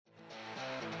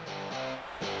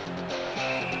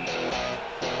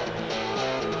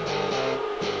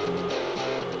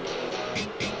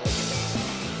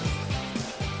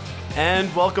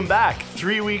And welcome back.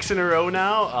 3 weeks in a row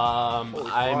now.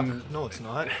 No, it's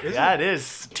not. It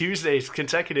is. Tuesdays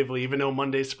consecutively, even though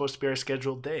Monday's supposed to be our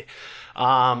scheduled day.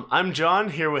 I'm John,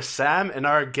 here with Sam, and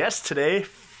our guest today,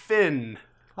 Finn.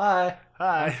 Hi.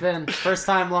 Hi. I'm Finn. First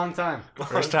time, long time.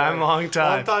 First time, long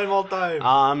time. All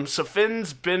time. So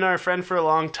Finn's been our friend for a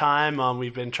long time.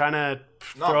 We've been trying to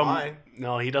Not mine.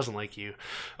 No, he doesn't like you.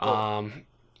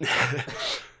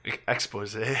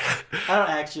 Expose. I don't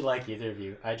actually like either of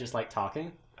you. I just like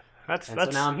talking. That's So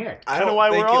now I'm here. I kinda don't why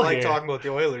think we're you all like here. talking about the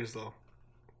Oilers, though.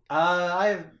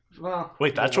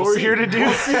 Wait, that's we'll what we're see. here to do?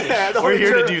 We'll see. We're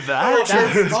here to do that?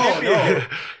 No.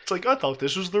 It's like, I thought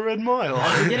this was the Red Mile.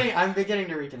 I'm beginning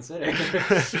to reconsider.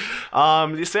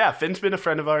 So yeah, Finn's been a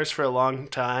friend of ours for a long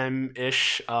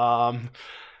time-ish.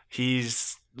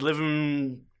 He's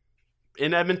living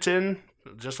in Edmonton,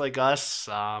 just like us,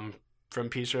 from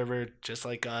Peace River, just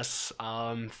like us.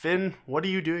 Finn, what are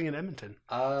you doing in Edmonton?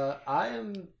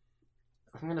 I'm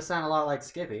going to sound a lot like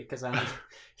Skippy because I'm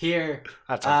here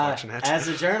That's unfortunate. as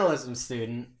a journalism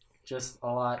student, just a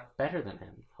lot better than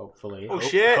him, hopefully. Oh,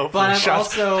 shit. Hopefully But I'm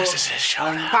shots- also, This is his shot.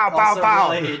 I'm Pow, pow, also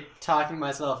pow. really talking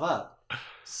myself up.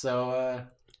 So,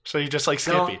 So you just like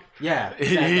don't- Skippy. Yeah. You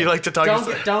Exactly. like to talk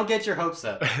yourself. Don't get your hopes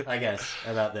up, I guess,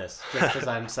 about this, just because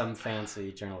I'm some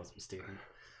fancy journalism student.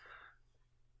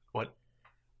 What?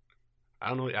 I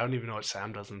don't know. I don't even know what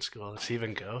Sam does in school. Does he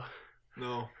even go?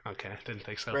 No. Okay, didn't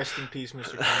think so. Rest in peace,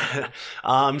 Mr.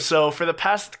 Khan. So for the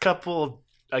past couple,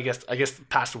 I guess the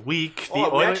past week, the We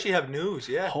Oilers. actually have news,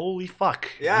 yeah. Holy fuck!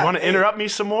 Yeah, You want to hey. interrupt me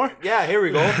some more? Yeah, here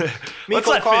we go. Let's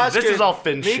let Finn. This is all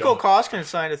Finn's Mikko show. Koskinen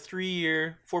signed a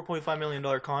 3-year, $4.5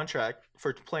 million contract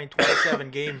for playing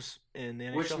 27 games in the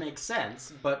NHL. Which makes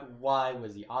sense, but why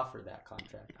was he offered that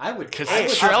contract? I would. 'Cause I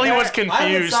would- Shirley was I would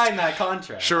confused. sign that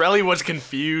contract. Shirley was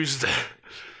confused.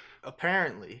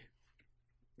 Apparently.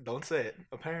 Don't say it.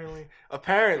 Apparently.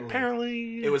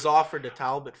 Apparently, It was offered to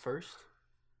Talbot first.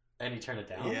 And he turned it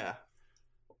down. Yeah.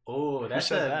 Oh, that's a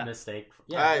said that? mistake.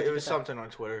 Yeah, It was something on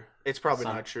Twitter. It's probably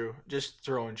Some- not true. Just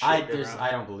throwing shit I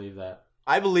around. don't believe that.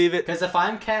 I believe it. Because if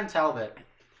I'm Cam Talbot,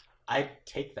 I'd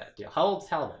take that deal. How old's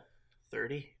Talbot?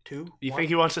 32? You think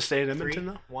he wants to stay in Edmonton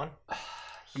 3? though? 1?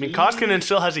 I mean, Koskinen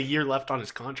still has a year left on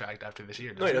his contract after this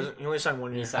year. No, he doesn't. He only signed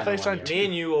 1 year. He signed I thought he one signed year. Me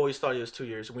and you always thought he was 2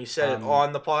 years. And we said it Um,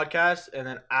 on the podcast. And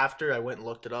then after, I went and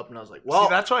looked it up. And I was like, Well, well,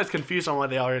 that's why I was confused on why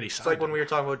they already signed. it's like when him. we were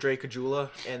talking about Drake Kajula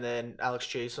and then Alex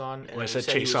Chason. And When I we said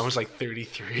said he Chase was like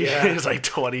 33. Yeah. He was like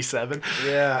 27.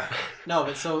 Yeah. No,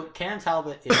 but so Cam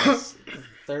Talbot is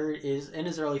is in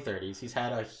his early 30s. He's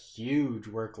had a huge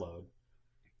workload,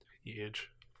 Huge.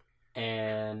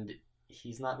 and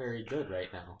he's not very good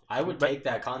right now. I would But- take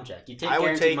that contract. You take I would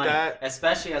guaranteed take money, that.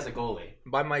 especially as a goalie.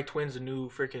 Buy my twins a new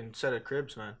freaking set of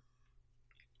cribs, man.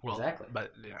 Well, Exactly.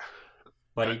 But yeah,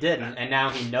 But he didn't, and now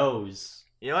he knows.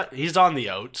 You know what? he's on the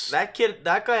outs. That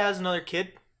guy has another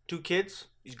kid, 2 kids.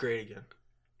 He's great again.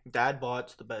 Dad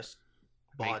bot's the best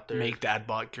bot there. Make Dad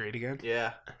Bot great again.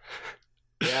 Yeah.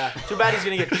 Yeah. Too bad he's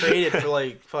gonna get traded for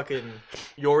like fucking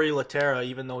Yori Laterra,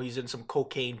 even though he's in some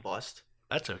cocaine bust.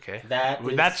 That's okay. That's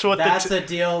That's a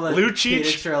deal that Lucic- Peter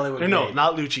Chiarelli would No, make.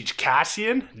 not Lucic.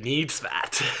 Cassian needs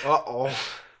that. Uh-oh.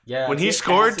 Yeah, When he get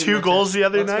scored Cassian 2 with goals it. the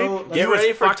other Let's night, go- let's he Get was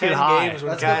ready for fucking 10 high. games when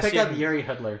Let's go pick up Cassian- Yuri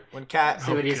Hudler. When Cat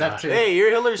See what he's God. up to. Hey,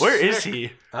 Yuri Hiller's Where sick. is he?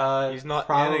 He's not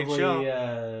probably.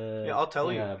 NHL. Yeah, I'll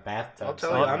tell you. in a bathtub. I'll tell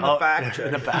you. somewhere. I'm the fact in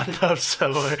a checker. bathtub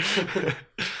somewhere.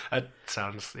 that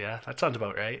sounds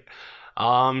about right.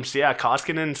 So yeah,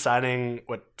 Koskinen signing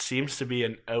what seems to be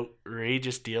an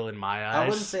outrageous deal in my eyes. I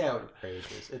wouldn't say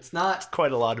outrageous. It's not.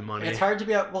 Quite a lot of money. It's hard to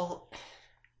be out. Well,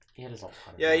 it is a lot.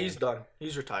 Of Yeah, money. he's done.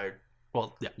 He's retired.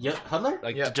 Well, yeah, Yeah, Hudler.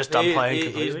 like Yeah, just done playing He's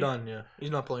completely. done. Yeah,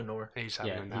 he's not playing nowhere. He's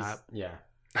having Yeah, a nap. yeah.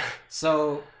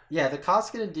 So yeah, the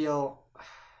Koskinen deal.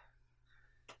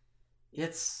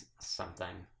 It's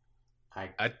something.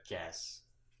 I guess.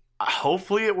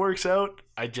 Hopefully it works out.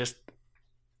 I just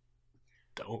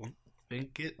don't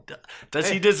think it does. Does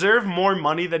Hey. he deserve more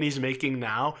money than he's making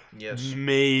now? Yes.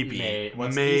 Maybe.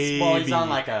 Maybe. He's on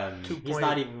like a. He's 2.5,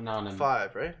 not even on a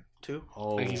 5, right? 2.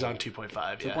 Oh, I think he's on 2.5.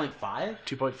 2.5.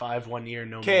 2.5, 1 year,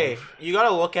 no Okay, move. you gotta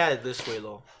look at it this way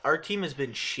though. Our team has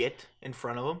been shit in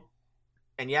front of him,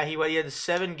 and yeah, he had a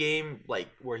 7-game like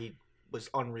where he was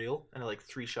unreal and had like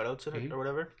 3 shutouts in it Mhm. or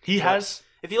whatever. He But has.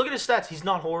 If you look at his stats, he's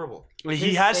not horrible. He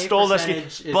His has save stole us,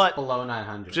 percentage is but below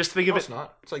 900. just think No, of it's it.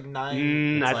 not. It's like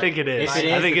 9. It's I like- think it is. If it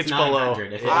is, I think it's below.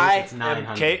 900. If it I is, it's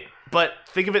 900. Okay, but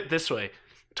think of it this way: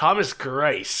 Thomas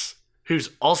Greiss, who's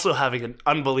also having an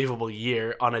unbelievable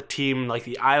year on a team like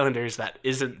the Islanders that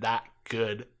isn't that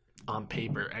good on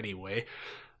paper anyway.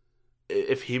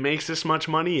 If he makes this much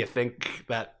money, you think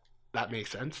that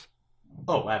makes sense?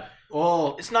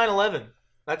 Well, It's 9/11.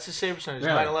 That's the save percentage.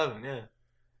 Really? 9/11. Yeah.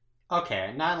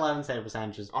 okay, 9/11 save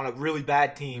percentage is On a really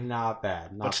bad team. not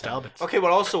bad. Not What's bad. Talbot's? Okay,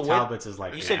 but also with, Talbot's is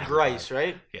like you said 8.5. Grice,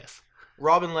 right? Yes.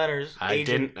 Robin Leonard's I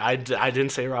agent. didn't. I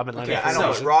didn't say Robin Leonard. Yeah, I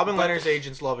know. So- but Robin Leonard's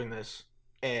agent's loving this,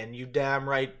 and you damn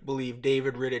right believe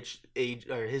David Rittich,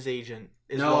 his agent,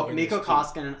 is No, loving Mikko this too.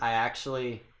 Koskinen, I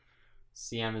actually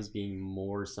see him as being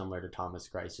more similar to Thomas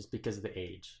Grice just because of the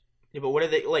age. Yeah, but what are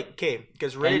they like? Okay,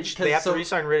 because Rittich, they have to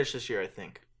re-sign Rittich this year, I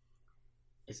think.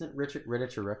 Isn't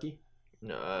Rittich a rookie?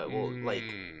 No, like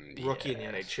rookie in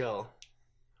the yes. NHL.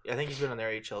 I think he's been on their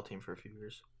AHL team for a few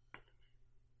years.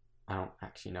 I don't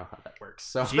actually know how that works.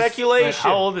 So He's- Speculation.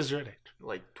 How old is Rittich?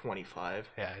 Like 25.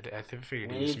 Yeah, I figured we he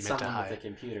was need mid to someone high. with a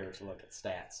computer to look at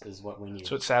stats. Is what we need.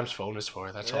 That's what Sam's phone is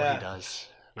for. That's all Yeah. he does.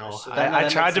 No, So that I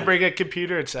makes tried to sense. bring a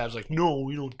computer, and Sam's like, "No,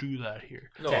 we don't do that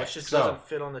here. No, Okay, it just so- doesn't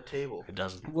fit on the table. It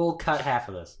doesn't. We'll cut half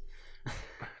of this.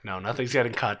 No, nothing's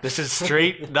getting cut. This is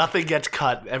straight. Nothing gets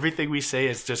cut. Everything we say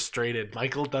is just straight in.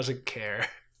 Michael doesn't care.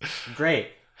 Great.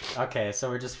 Okay, so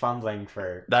we're just fumbling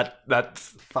for That's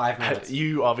 5 minutes.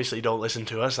 you obviously don't listen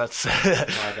to us. That's No,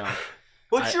 I don't.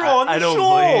 But you're on the I don't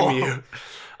show. blame you. Okay,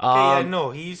 yeah, no,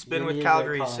 he's been you with need to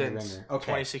Calgary call him a since ringer.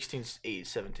 Okay.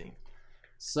 2016-17.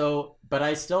 So, but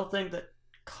I still think that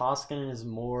Koskinen is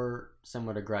more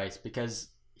similar to Grice because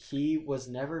he was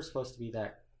never supposed to be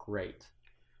that great.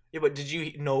 Yeah, but did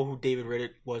you know who David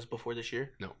Rittich was before this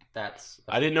year? That's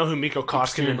I didn't know who Mikko Koskinen.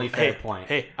 extremely fair point.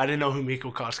 Hey, I didn't know who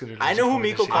Mikko Koskinen was. I know who before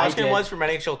Mikko this year. I Koskinen did. was from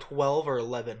NHL 12 or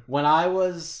 11. When I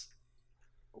was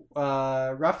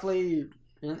roughly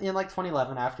in like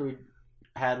 2011, after we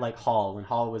had like Hall, when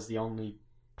Hall was the only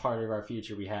part of our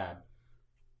future we had,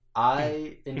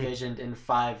 I envisioned in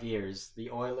 5 years the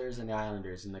Oilers and the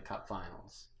Islanders in the Cup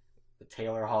Finals. The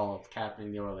Taylor Hall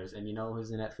captaining the Oilers, and you know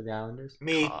who's in it for the Islanders?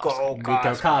 Mikko Mikko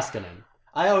Koskinen. Koskinen.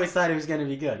 I always thought he was going to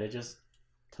be good. It just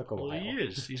took a while. Well, he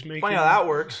is. He's making. Funny how that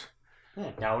works.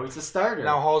 Yeah, now he's a starter.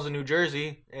 Now Hall's in New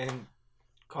Jersey and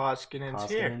Koskinen's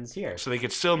here. Koskinen's here. So they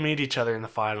could still meet each other in the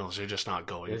finals. They're just not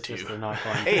going It's just to. they're not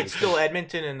going Hey, to. it's still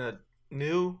Edmonton and a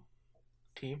new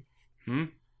team. Hmm?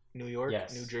 New York,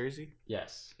 Yes. New Jersey.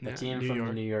 Yes, a Yeah, team New from York.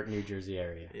 the New York, New Jersey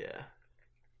area. Yeah.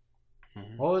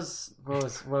 What were we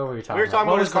talking about? We were talking What about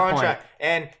was his the point? contract,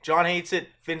 and John hates it.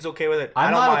 Finn's okay with it. I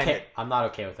I'm don't not mind okay. it. I'm not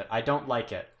okay with it. I don't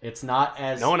like it. It's not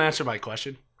as. No one answered my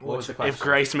question. What was the question? If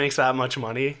Grice makes that much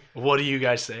money, what do you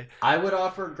guys say? I would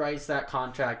offer Grice that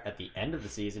contract at the end of the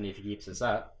season if he keeps this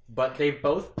up. But they've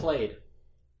both played.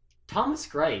 Thomas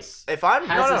Grice If I'm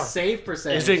has no, a no. save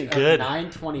percentage Isn't of good.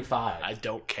 925. I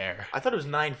don't care. I thought it was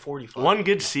 945. One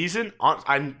good season.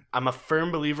 I'm a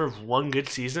firm believer of one good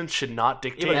season should not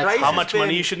dictate but Grice how has much been-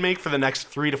 money you should make for the next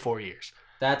 3 to 4 years.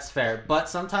 That's fair. But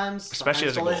sometimes Especially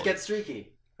as a goalies goalie. get streaky.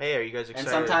 Hey, are you guys And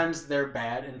excited? sometimes they're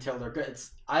bad until they're good.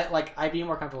 I'd be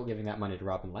more comfortable giving that money to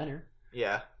Robin Leonard.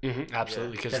 Yeah. Mm-hmm,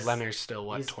 absolutely, because Because Leonard's still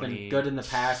what He's 20. been good in the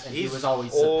past, and he He's was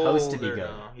always supposed to be older good.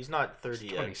 now. He's not 30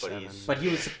 yet, but 27. he's. But he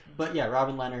was. But yeah,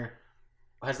 Robin Leonard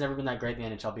has never been that great in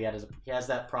the NHL. But he has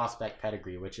that prospect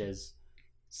pedigree, which is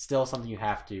still something you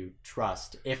have to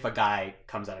trust if a guy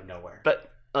comes out of nowhere.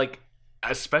 But like,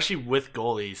 especially with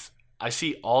goalies, I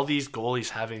see all these goalies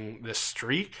having this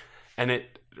streak, and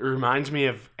it reminds me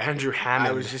of Andrew Hammond.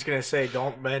 I was just gonna say,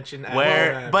 don't mention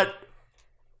but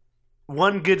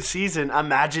one good season.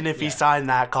 Imagine if he Yeah. signed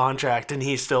that contract and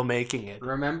he's still making it.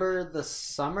 Remember the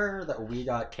summer that we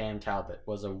got Cam Talbot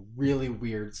was a really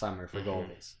weird summer for Mhm.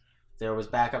 goalies. There was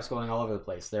backups going all over the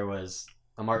place. There was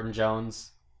a Martin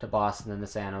Jones to Boston and to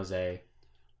San Jose.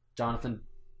 Jonathan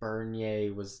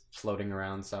Bernier was floating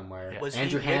around somewhere. Yeah. Was he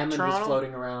Andrew with Hammond was Toronto?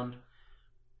 floating around.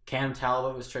 Cam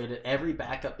Talbot was traded. Every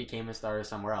backup became a starter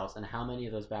somewhere else. And how many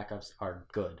of those backups are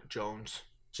good? Jones.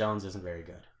 Jones isn't very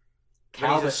good.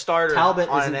 But he's a starter Talbot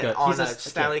on isn't an, good. on He's a a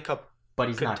Stanley Cup but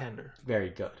he's not contender. very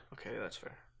good. Okay, that's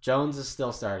fair. Jones is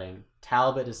still starting.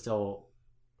 Talbot is still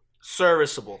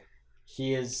Serviceable.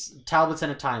 Talbot's in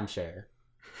a timeshare.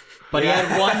 But Yeah. he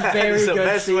had one very It's good the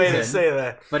best season. way to say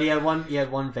that. But he had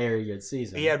one very good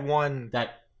season. He had one.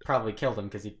 that probably killed him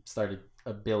because he started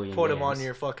a billion. Put him games. on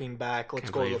your fucking back. Let's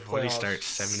Can't go to the believe, what did he playoffs. start?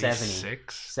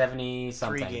 76? 70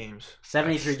 something. 3 games.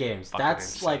 73 games. Fucking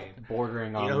That's insane. like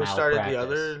bordering on You know who started the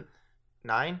malpractice. other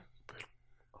 9?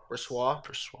 Brassois.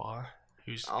 Brassois,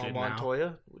 who's Al good now.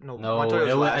 Montoya. No, No, Montoya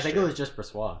was last I think year. it was just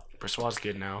Brassois. Brassois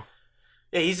good now.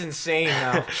 Yeah, he's insane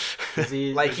now.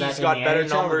 Like he's got better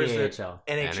numbers than AHL.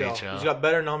 NHL. NHL. He's got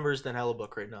better numbers than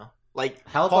Hellebuck right now. Like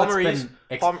Hellebuck's Palmer's-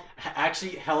 been Palm-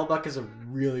 actually Hellebuck is a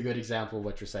really good example of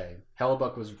what you're saying.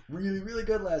 Hellebuck was really really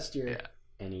good last year, Yeah.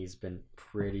 and he's been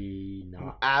pretty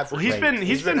not. Average. Well, he's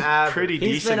Great. been average. pretty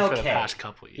He's been decent for the okay. past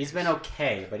couple years. He's been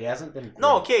okay, but he hasn't been.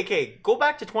 No, great. okay. Go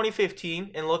back to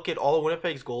 2015 and look at all of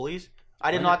Winnipeg's goalies. I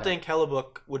did not think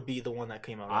Hellebuck would be the one that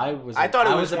came out. I thought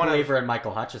it I was a one of- believer in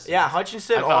Michael Hutchison. Yeah,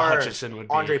 Hutchinson I thought or Hutchinson would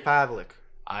be. Andre Pavlik.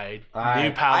 I I-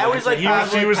 knew Pavlik. I always liked he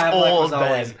was Pavlik old was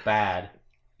always then. bad.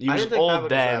 He I was didn't think Pavlik old was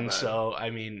that then, bad. so I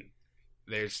mean,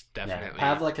 there's definitely.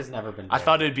 Yeah, Pavlik has never been. I Good.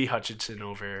 thought it'd be Hutchinson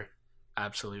over,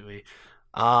 absolutely.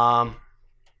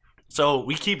 So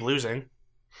we keep losing.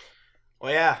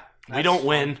 Well, yeah. We that's don't fun.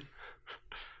 win.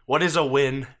 What is a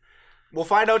win? We'll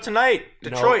find out tonight. No.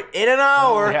 Detroit in an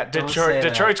hour. Yeah, Don't say that.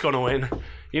 Detroit's going to win.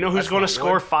 You know who's That's going to not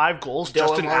score good. 5 goals? Dylan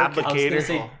Justin Larkin. I was gonna Abdicator.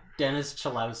 say Dennis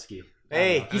Chalowski.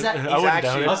 Hey, He's he's at- I wouldn't doubt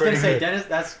actually it. I was gonna pretty say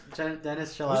good.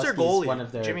 Dennis Chalowski. Who's their goalie? One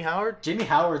of their Jimmy Howard. Jimmy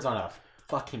Howard's on a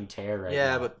fucking tear right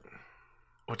Yeah, now. but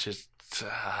Which is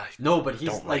no, but he's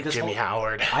don't like like this Jimmy whole,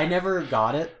 Howard. I never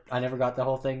got it. I never got the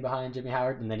whole thing behind Jimmy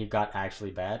Howard, and then he got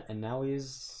actually bad, and now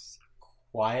he's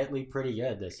quietly pretty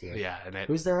good this year. Yeah, and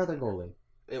Who's their other goalie?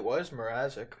 it was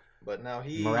Mrazek. But now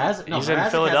he Mrazek. No, He's in Mrazek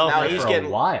hasn't Philadelphia. been Now he's for getting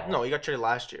a while. No, he got traded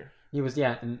last year. He was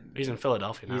and he's in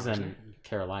Philadelphia now. he's isn't in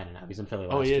Carolina now. He's in Philly.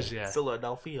 Oh, last he is. year. Yeah.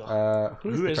 Philadelphia.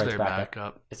 Who's Who the is Preds their backup?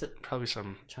 backup? Is it Probably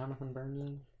some. Jonathan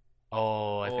Bernier?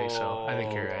 Oh, I think so. I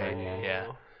think you're right. Oh. Yeah,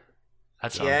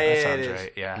 that sounds, Yeah, that yeah, sounds it is.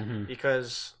 right. Yeah, Mhm.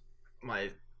 Because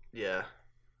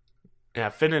yeah.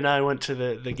 Finn and I went to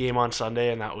the game on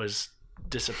Sunday, and that was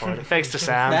disappointing. Thanks to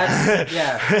Sam. That's-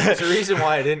 yeah. That's the reason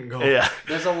why I didn't go. Yeah.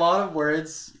 There's a lot of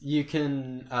words you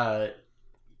can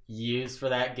use for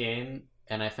that game,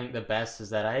 and I think the best is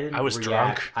that I was react.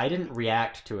 drunk. I didn't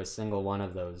react to a single one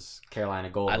of those Carolina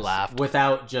goals. I laughed.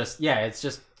 without just it's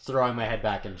just throwing my head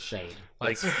back in shame.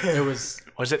 Like, It was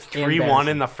was it 3-1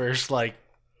 in the first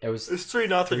it was It's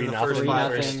 3-0 in the 3-0? first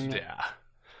 5 3-0. minutes. Yeah.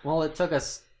 well. It took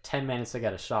us 10 minutes to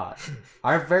get a shot.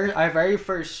 Our very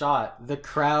first shot, the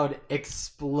crowd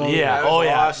exploded. Yeah. That was Oh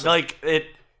yeah. awesome. Like it.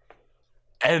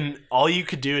 And all you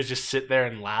could do is just sit there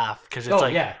and laugh because it's Oh,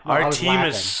 like yeah. No, I our was team laughing.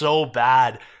 is so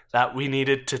bad that we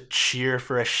needed to cheer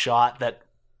for a shot that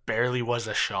barely was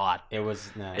a shot. It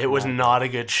was. It was not a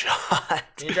good shot.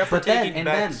 And Jeff were But then- taking and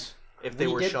then bets if they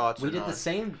were shots or We did not. the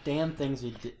same damn thing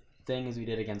as we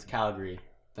did against Calgary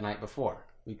the night before.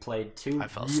 We played 2 I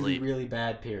fell really, asleep. really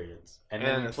bad periods, and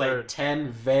And then we the played third.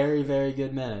 10 very, very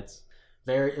good minutes.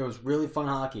 It was really fun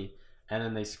hockey, and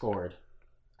then they scored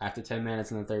after 10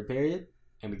 minutes in the third period,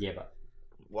 and we gave up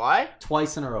Why?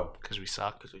 twice in a row. Because we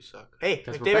suck. Because we suck. Hey,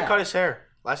 'Cause we're McDavid bad. cut his hair.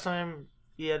 Last time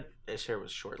his hair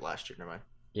was short last year. Never mind.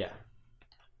 Yeah,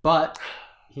 but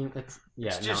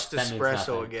It's just that means espresso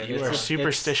nothing. again. You It's are a-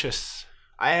 superstitious.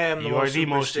 I am the You are most the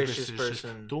most superstitious superstitious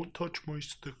person. Don't touch my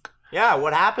stick. Yeah,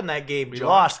 what happened that game, We John?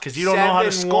 lost because you don't know how to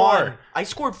 7-1. score. I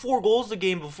scored 4 goals the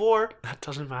game before. That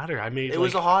doesn't matter. I made It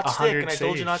was like a hot stick, 100 and I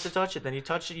told you not to saves. touch it. Then you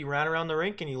touched it, you ran around the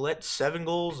rink, and you let 7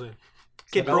 goals in.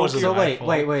 Get that broke. wasn't So my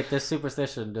fault. wait. This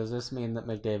superstition, does this mean that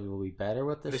McDavid will be better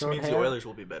with the This short means hair, the Oilers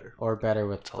will be better. or better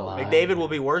with the a lie. line? McDavid will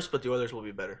be worse, but the Oilers will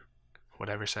be better.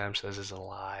 Whatever Sam says is a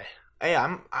lie. Hey,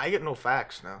 I get no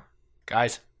facts now.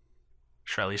 Guys,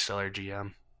 Shrelly's still our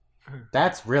GM.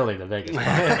 That's really the biggest.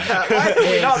 Why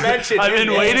did we not mention I've him?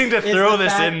 been waiting to It's throw the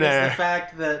this fact- in there. It's the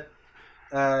fact that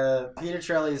Peter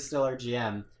Trelli is still our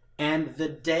GM, and the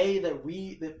day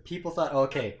that people thought,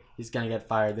 okay, he's gonna get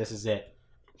fired, this is it,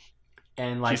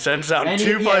 and like He sends down and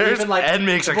 2 players even, like, and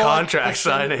makes a well, contract the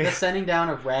signing. The sending down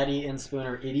of Ratty and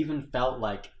Spooner, it even felt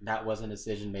like that wasn't a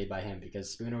decision made by him because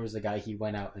Spooner was the guy he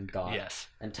went out and got, Yes.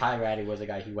 and Ty Ratty was the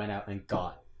guy he went out and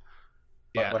got.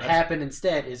 But Yeah. what happened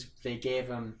instead is they gave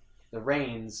him the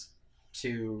reins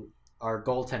to our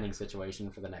goaltending situation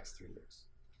for the next 3 years.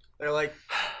 They're like,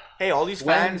 hey, all these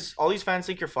When- fans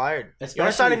think you're fired. You want to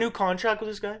Especially- sign a new contract with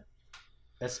this guy?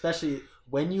 Especially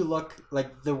when you look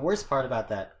like the worst part about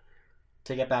that.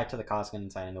 To get back to the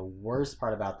Koskinen signing, the worst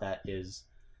part about that is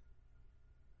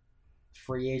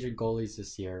free agent goalies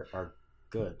this year are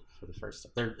good for the first.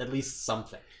 They're at least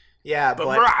something. Yeah, but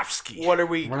Bobrovsky. what are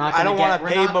we? We're not I don't gonna want to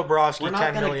get- pay we're not- Bobrovsky We're not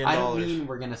 $10 gonna. million. I don't mean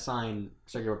we're gonna sign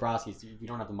Sergei Bobrovsky. We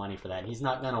don't have the money for that. He's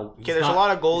not gonna. Okay, there's a lot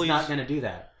of He's goalies not gonna do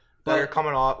that. that are But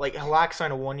coming off. Like Halak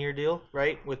signed a 1-year deal,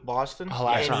 right, with Boston,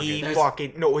 Halak's and not he good.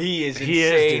 fucking he is He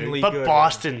is, insanely dude. But good.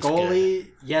 Boston's good.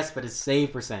 goalie, yes, but his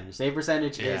save percentage. Save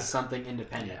percentage Yeah. is something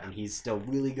independent, Yeah. and he's still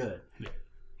really good. Yeah.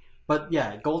 But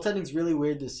yeah, goaltending's really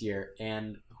weird this year.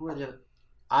 And who are the other?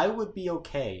 I would be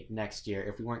okay next year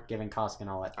if we weren't giving Koskinen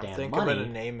all that I'm damn thinking money. about a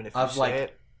name, and if you of, say like-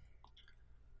 it,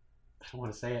 I don't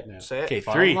want to say it now. say it. Okay,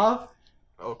 3. Varlamov,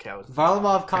 Okay, I was.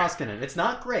 Varlamov, Koskinen. It's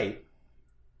not great,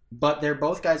 but they're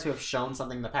both guys who have shown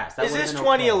something in the past. That Is would've this been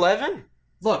okay. 2011?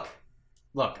 Look,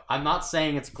 Look, I'm not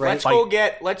saying it's great.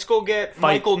 Let's go get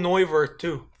Michael Neuvirth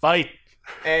too. Fight.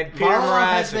 And Peter Varlamov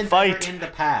has Mrazek. been Fight. better in the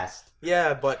past.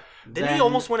 Yeah, but didn't he Then-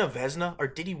 almost win a Vezina? Or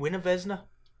did he win a Vezina?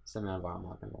 Semyon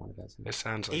Varlamov never won a Vezina. It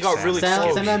sounds like He got really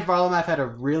close. Semyon Varlamov had a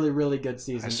really, really good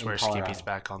season I swear in Colorado. Skippy's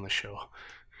back on the show.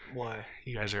 Why?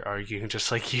 You guys are arguing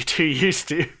just like you two used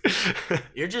to.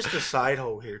 You're just a side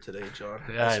hoe here today, John.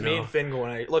 Yeah, That's I me know. and Finn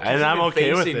going at it. Look, And he's I'm even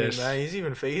okay with facing this. me, man. He's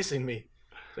even facing me.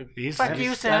 He's, Fuck I you,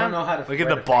 just- Sam. I don't know how to. Look at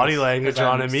where the to body face, language 'cause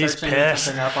on I'm him. He's searching pissed.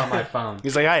 something up on my phone.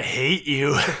 He's like, I hate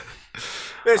you.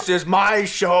 This is my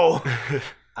show.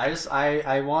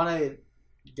 I want to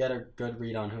get a good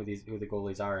read on who the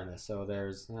goalies are in this. So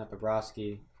there's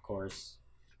Bobrovsky, of course.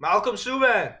 Malcolm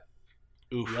Subban.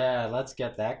 Oof. Yeah, let's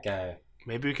get that guy.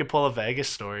 Maybe we could pull a Vegas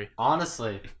story.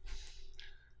 Honestly,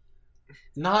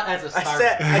 not as a I starter.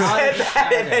 said Not as a that,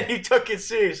 starter. and then you took it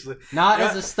seriously. Not Yeah.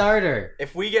 as a starter.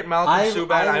 If we get Malcolm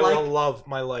Subban, I will love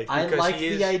my life. I Because like he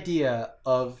is, the idea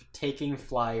of taking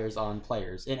flyers on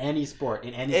players in any sport,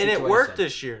 in any and situation. it worked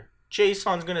this year.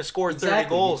 Jason's gonna score 30 Exactly.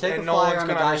 goals, You take and a no flyer one's on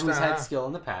a gonna guy who's understand had how. skill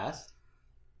in the past.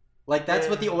 Like that's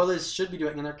what the Yeah. Oilers should be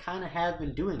doing, and they kind of have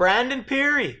been doing. Brandon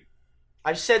Peary.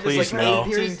 I've said this Please like no.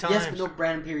 18 Peary's, times. yes, but no,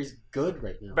 Brandon Peary's good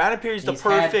right now. Brandon Peary's the He's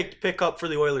had- perfect pickup for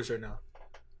the Oilers right now.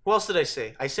 Who else did I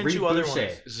say? I sent Reed you other Boucher.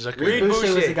 ones. Zucker. Reed Boucher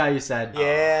was Boucher. the guy you said.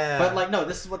 Yeah. But like, no,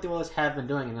 this is what the Oilers have been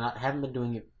doing, and they haven't been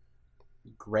doing it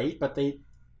great. But they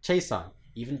chase on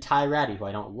even Ty Ratty, who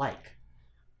I don't like.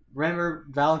 Remember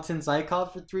Valentin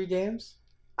Zykov for 3 games?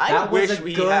 I that was wish a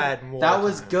we good- had more. That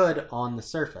was time. good on the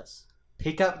surface.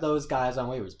 Pick up those guys on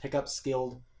waivers. Pick up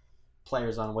skilled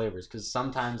players on waivers because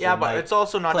sometimes Yeah, they but might it's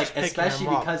also not click, just picking especially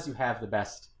them up. because you have the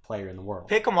best player in the world.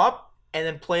 Pick them up and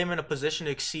then play them in a position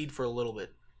to exceed for a little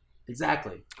bit.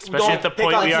 Exactly. Especially Don't at the pick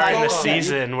point up we are in the Zykov.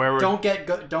 season where we're.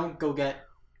 Don't go get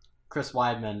Chris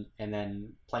Weidman and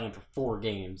then play him for 4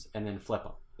 games and then flip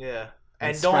him Yeah,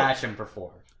 and and don't scratch him for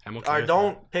 4. I'm okay or with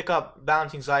don't pick up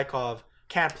Valentin Zykov.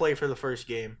 Can't play for the first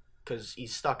game because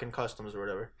he's stuck in customs or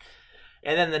whatever.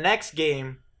 And then the next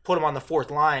game, put him on the 4th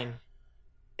line,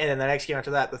 and then the next game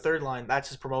after that, the 3rd line. That's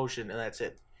his promotion, and that's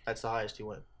it. That's the highest he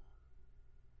went.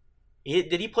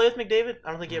 Did he play with McDavid? I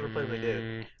don't think he ever played with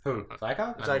McDavid. Who? Zykov? I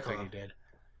don't Zykov. think he did.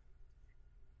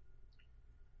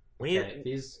 We Okay,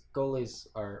 these goalies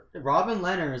are. Robin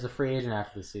Leonard is a free agent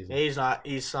after the season. he's not.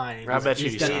 He's signing. I bet you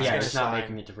he's he gonna, signs. yeah, gonna he's not sign.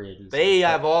 making it to free agency. They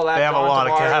have all that. They have a John lot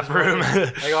of Tavares cap room.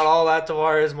 money. They got all that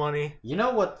Tavares money. You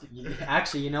know what?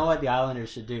 Actually, you know what the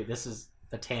Islanders should do? This is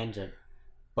a tangent,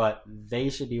 but they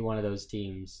should be one of those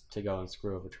teams to go and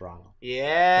screw over Toronto. Yeah.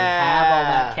 They have all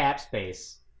that cap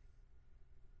space.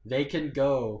 They can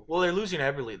go. Well, they're losing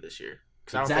Eberle this year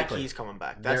because I don't Exactly. think he's coming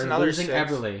back. That's They're another losing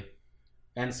 6. Eberle,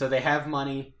 and so they have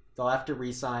money. They'll have to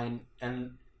re-sign,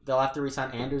 and they'll have to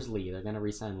re-sign Anders Lee. They're gonna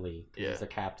re-sign Lee because Yeah. he's the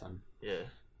captain. Yeah.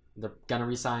 They're gonna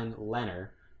re-sign Leonard,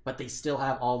 but they still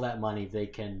have all that money. They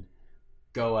can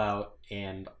go out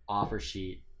and offer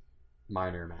sheet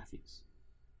Marner Matthews.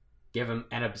 Give him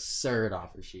an absurd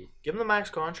offer sheet. Give him the max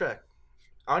contract.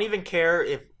 I don't even care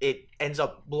if it ends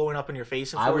up blowing up in your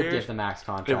face in 4 I would years. give the max It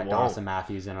contract to won't. Austin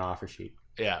Matthews in an offer sheet.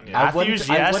 Yeah, Yeah. I wouldn't- Matthews,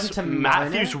 I yes. wouldn't to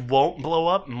Matthews Marner. won't blow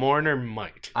up. Marner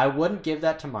might. I wouldn't give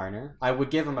that to Marner. I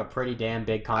would give him a pretty damn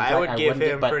big contract. I would give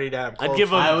wouldn't him but pretty damn close. I'd give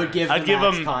him. I would give I'd the give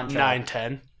max him contract.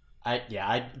 9-10.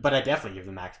 But I definitely give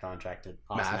the max contract to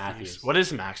Austin Matthews. Matthews. What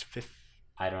is max?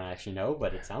 I don't actually know,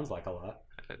 but it sounds like a lot.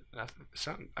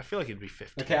 I feel like it'd be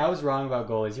 50. Okay, I was wrong about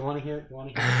goalies. You want to hear? Who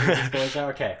these goalies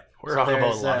are? Okay, We're so wrong about a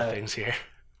there's, lot of things here.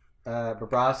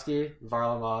 Bobrovsky,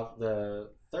 Varlamov. The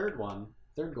third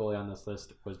goalie on this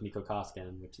list was Mikko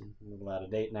Koskinen, which is a little out of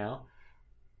date now.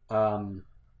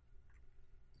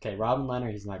 Okay, Robin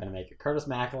Leonard, he's not going to make it. Curtis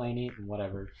McElhinney, and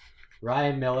whatever.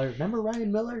 Ryan Miller. Remember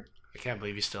Ryan Miller? I can't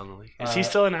believe he's still in the league. Is he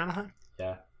still in Anaheim?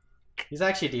 Yeah. He's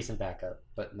actually a decent backup,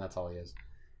 but that's all he is.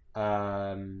 We're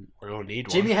gonna need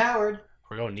one. Jimmy Howard.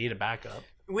 We're gonna need a backup.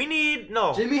 We need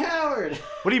no. Jimmy Howard.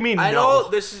 What do you mean? I no? know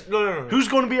this is no. Who's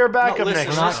going to be our backup listen,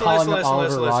 next? I'm not listen, calling listen, him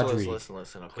listen, Oliver listen, Rodri.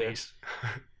 listen, okay? Please.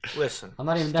 Listen. I'm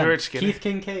not even Stuart done. Skinner. Keith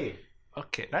Kincaid.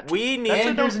 Okay, that's We need that's a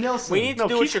Anders no- Nilsson. we need to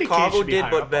do what Keith Kincaid Chicago should be did,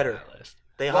 higher but up on better. that list.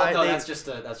 They Well, hired. no, they, that's just.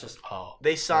 Oh,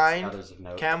 they That's signed others of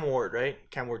note. Cam Ward, right?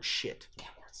 Cam Ward's shit. Cam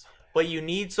Ward's so bad. But you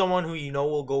need someone who you know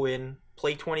will go in,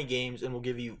 play 20 games, and will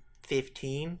give you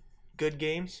 15 good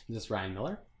games. Is this Ryan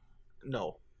Miller?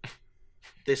 No.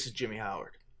 This is Jimmy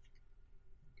Howard.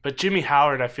 but Jimmy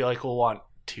Howard, I feel like will want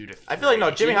 2 to 3. I feel like no,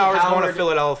 Jimmy Jimmy Howard's going to Howard-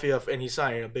 Philadelphia, and he's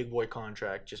signing a big boy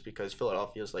contract just because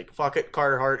Philadelphia's like, fuck it,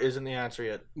 Carter Hart isn't the answer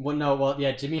yet.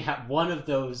 Jimmy. One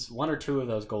or two of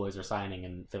those goalies are signing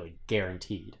in Philly,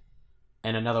 guaranteed,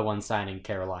 and another one signing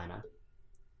Carolina.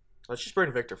 Let's just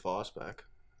bring Victor Foss back.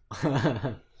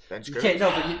 Ben Okay, no,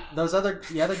 but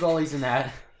the other goalies in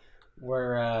that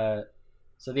were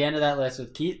so the end of that list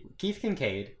with Keith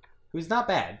Kincaid, who's not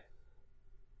bad.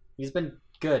 He's been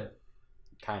good,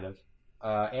 kind of.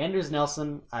 Anders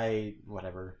Nelson,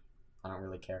 whatever. I don't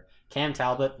really care. Cam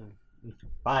Talbot,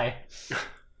 bye.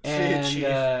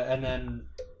 And then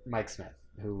Mike Smith,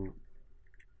 who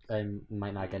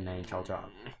might not get an NHL job.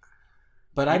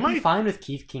 But I'd be fine with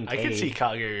Keith Kincaid. I could see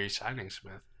Calgary signing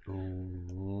Smith.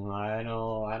 Ooh, I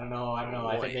don't know.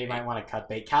 I think they might want to cut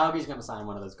bait. Calgary's going to sign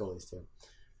one of those goalies too,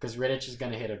 because Rittich is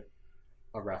going to hit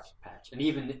a rough patch, and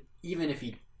even if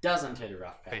he doesn't hit a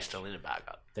rough patch, They still need a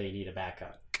backup. They need a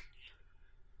backup.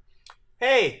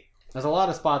 Hey, there's a lot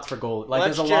of spots for goalies. Like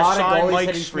let's there's a just lot of sign goalies Mike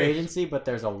hitting free Smith. agency, but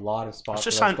there's a lot of spots. Let's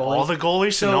just for sign those all the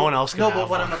goalies so no one else can no, have but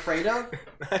what one. I'm afraid of,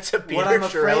 that's a what I'm Peter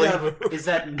afraid Chiarelli of move. is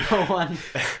that no one,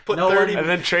 Put no 30 one, And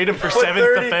then trade him for Put 7th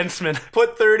 30 defenseman.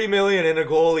 Put $30 million into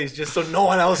goalies just so no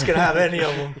one else can have any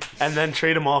of them, And then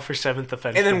trade them all for 7th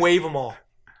defenseman. and then waive them all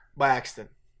by accident.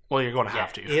 Well, you're going to Yeah.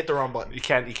 have to. You hit the wrong button. You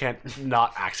can't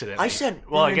not accidentally. I said,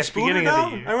 Well, I guess beginning of the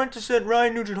down. year. I went to send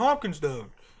Ryan Nugent Hopkins down.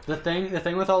 the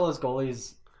thing with all those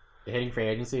goalies hitting free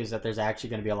agency is that there's actually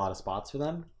going to be a lot of spots for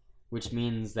them, which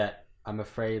means that I'm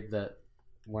afraid that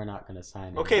we're not going to sign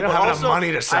him. Okay, You don't but have also, enough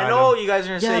money to sign I know him. you guys are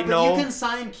gonna Yeah, say but no. you can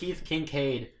sign Keith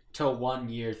Kincaid to 1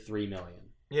 year, $3 million.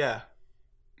 Yeah,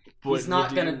 He's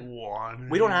not gonna-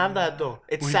 we don't have that though.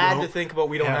 It's We sad don't. to think about.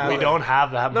 We don't Yeah, have. we it. don't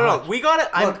have that No, much. no, we got it.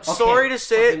 I'm Look, okay, sorry to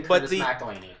say fucking it, but Curtis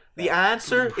McElhinney. the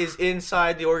answer is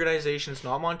inside the organization. It's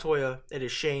not Montoya. It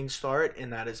is Shane Starr,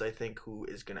 and that is, I think, who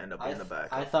is going to end up being the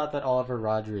backup. I thought that Oliver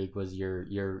Rodrigue was your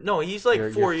No, he's like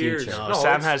your 4 future. years. No, No,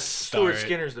 Sam it's has Stuart Starr.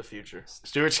 Skinner's the future,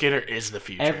 Stuart Skinner is the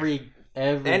future. every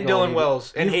and goalie- Dylan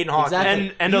Wells and You- Hayden Hawkins.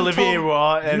 exactly. and You've Olivier told-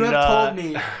 Roy and you have told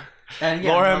me, and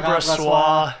yeah, Laurent Laurent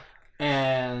Brossois.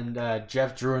 and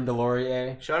Jeff Drouin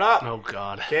Delorier. Shut up. Oh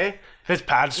God, Okay. his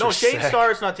pads No, are Shane sick. Starr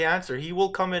is not the answer. He will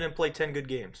come in and play 10 good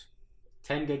games.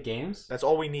 10 good games. That's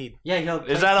all we need. Yeah, he'll. Is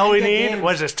play that 10 all we good need? games.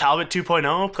 What is this, Talbot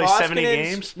 2.0? Play 70 Koskinen's-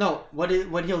 games? No, what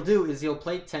he'll do is he'll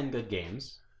play 10 good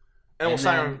games. And we'll And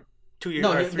sign then- him 2 years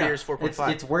No, or he- 3 no, years, 4.5.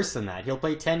 It's worse than that. He'll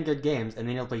play 10 good games and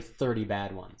then he'll play 30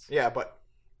 bad ones. Yeah, but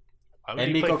Why would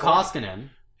And he play Mikko 40? Koskinen.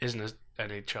 Isn't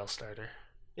an NHL starter.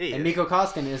 he And is. Mikko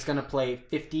Koskinen is going to play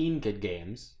 15 good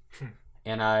games.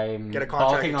 And I'm Get a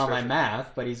contract balking on my extension.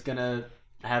 math, but he's going to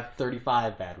have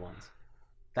 35 bad ones.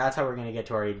 That's how we're going to get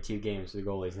to our 82 games for the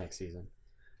goalies next season.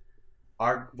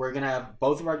 We're going to have,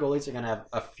 both of our goalies are going to have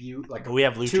a few, like But we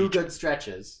have 2 Lucic. good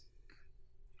stretches,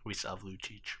 We still have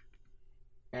Lucic.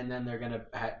 and then they're going to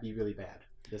be really bad.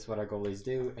 That's what our goalies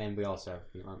do, and we also have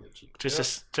Milan Lucic.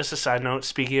 Just a side note.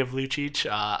 Speaking of Lucic,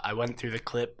 I went through the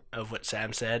clip of what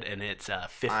Sam said, and it's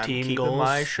 15 keeping goals.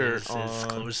 my shirt his on.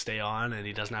 clothes stay on, and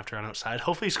he doesn't have to run outside.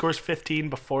 Hopefully, he scores 15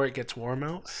 before it gets warm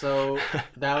out. So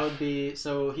that would be,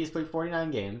 so he's played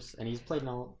 49 games, and he's played in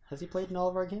all, has he played in all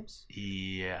of our games?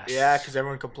 Yes. Yeah, because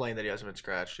everyone complained that he hasn't been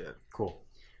scratched yet. Cool.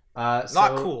 Not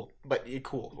So- cool, but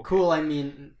cool. Okay. Cool, I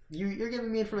mean, you're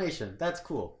giving me information. That's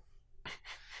cool.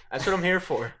 That's what I'm here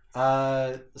for.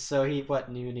 So you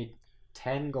need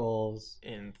 10 goals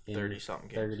In in 30-something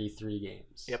games. 33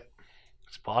 games. Yep.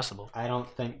 It's possible. I don't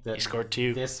think that He scored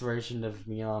 2. this version of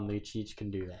Milan Lucic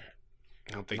can do that.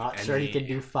 I don't think Not sure he can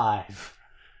do 5.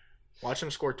 Watch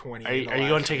him score 20. Are you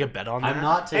going to take a bet on that? I'm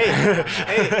not taking Hey, that.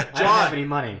 hey, I don't have John, any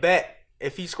money. bet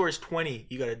if he scores 20,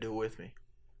 you got to do it with me.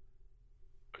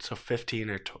 So 15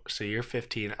 or so you're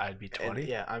 15. I'd be 20. And,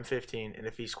 yeah, I'm 15, and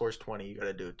if he scores 20, you got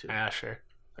to do it too. Yeah, sure.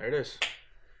 There it is.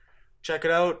 Check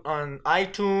it out on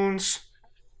iTunes.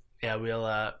 Yeah, we'll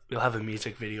have a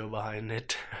music video behind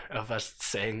it of us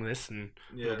saying this, and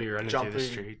we'll be running through the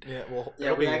street. Yeah, well, Yeah,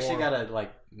 it'll we be actually warm. gotta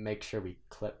make sure we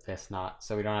clip this, not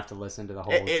so we don't have to listen to the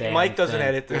whole. Mike doesn't thing.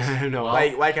 edit this. No,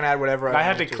 Mike can add whatever. I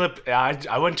had to want clip.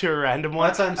 I went to a random one.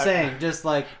 That's what I'm saying. Just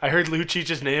I heard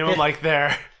Lucic's name. I'm like,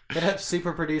 there. hit up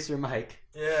super producer Mike.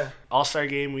 Yeah. All-Star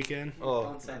game weekend. Oh.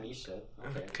 Don't send me shit.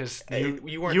 Okay. Because Hey,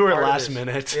 you weren't were part of last this.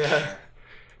 minute. Yeah.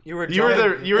 You were the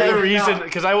Hey, reason no.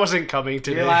 because I wasn't coming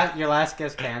today. Your last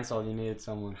guest canceled. You needed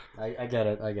someone. I get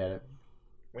it.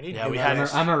 We need Yeah, new we had-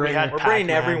 guys. I'm a we ringer. had We're bringing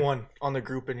Pac-Man. everyone on the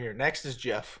group in here. Next is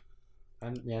Jeff.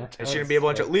 Yeah. It's going to be a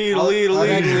bunch of I lead. would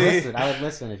actually listen. I would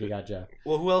listen if you got Jeff.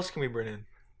 Well, who else can we bring in?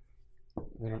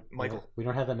 Michael. We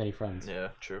don't have that many friends. Yeah,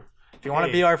 true. If you want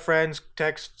to be our friends,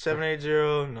 text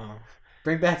 780. No.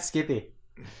 Bring back Skippy.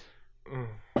 Mm.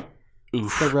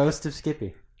 Oof. The roast of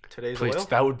Skippy. Today's Please, oil.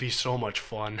 that would be so much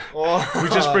fun. Oh. We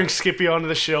just bring Skippy onto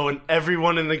the show, and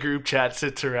everyone in the group chat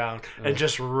sits around Oh. and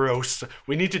just roast.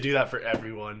 We need to do that for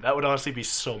everyone. That would honestly be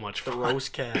so much the fun.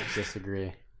 roast cast.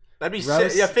 Disagree. That'd be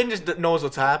Roast- sick. Yeah, Finn just knows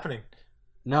what's happening.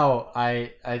 No,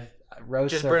 I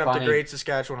roasts Just are bring up funny. the Great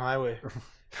Saskatchewan Highway.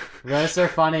 Roasts are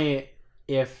funny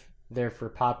if they're for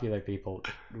popular people.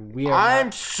 We are. I'm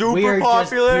not, super we are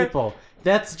popular. Just people.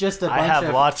 That's just a bunch I have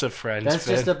of. lots of friends. That's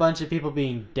Finn. just a bunch of people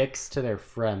being dicks to their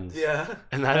friends. Yeah.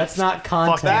 And That's not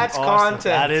content. fucking That's awesome. content.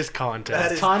 That is content.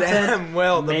 That is Content damn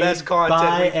well the made best content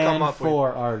by we've come and up with.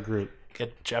 for our group.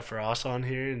 Get Jeff Ross on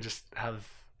here and just have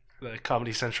the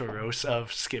Comedy Central roast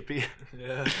of Skippy.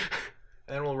 Yeah.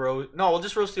 And we'll roast. No, we'll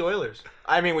just roast the Oilers.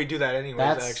 I mean, we do that anyways.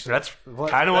 That's- Actually, That's What-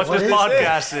 kind of what what this is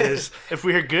podcast this? is. If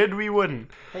we were good, we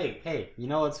wouldn't. Hey, you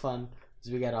know what's fun? Is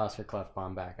we got Oscar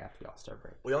Clefbaum back after the All-Star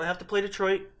break. we only have to play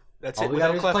Detroit. That's All it. we Without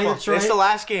gotta do is play Clefbaum. Detroit. It's the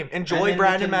last game. And Enjoy then we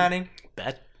Brandon can- Manning.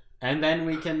 Bet. And then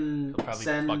we can They'll probably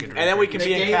send fucking And then we can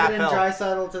be in McDavid cap and hell.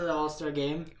 Draisaitl to the All-Star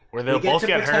game. Where they'll we get both to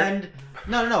get hurt. pretend.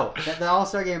 No. The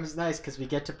All-Star game is nice because we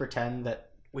get to pretend that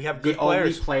We have the good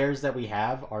players. only players that we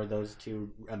have are those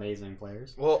two amazing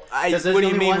players. Well, 'Cause there's what do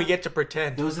you only mean one- we get to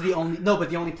pretend? Those are the only but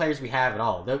the only players we have at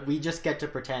all. That we just get to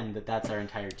pretend that that's our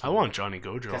entire team. I want Johnny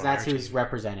Gaudreau. because on that's our who's team.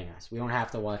 representing us. We don't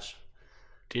have to watch.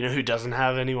 Do you know who doesn't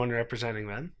have anyone representing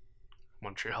them?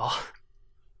 Montreal.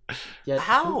 Yeah,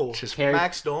 How? Just Carey-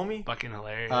 Max Domi? Fucking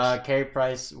hilarious. Carey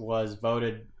Price was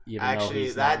voted even though Actually,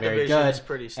 he's that not very division good, is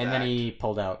pretty stacked. and then he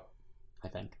pulled out, I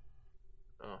think.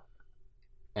 Oh.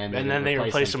 and then they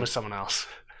replaced him with someone else.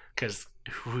 Because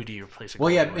who do you replace? Well,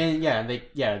 yeah, with? and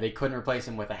they couldn't replace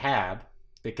him with a Hab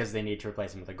because they need to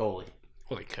replace him with a goalie.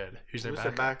 Well, they could. Who's their Who's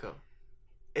backup? the backup?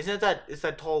 Isn't it that? It's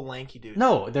that tall, lanky dude.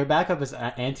 No, their backup is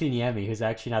Antti Niemi, who's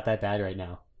actually not that bad right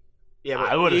now. Yeah, but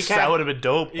I would you have. That can't. would have been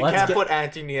dope. You Let's can't get- put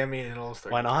Anthony Niemi in an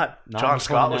All-Star. Why not? Not John in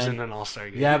Scott was 29. in an All-Star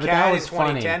game. Yeah, You but can that was in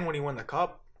 2010 funny. when he won the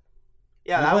cup.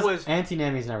 Yeah, that was Antti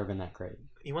Niemi's never been that great.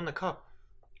 he won the cup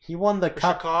He won the for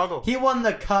cup. Chicago. He won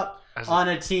the cup As a- on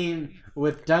a team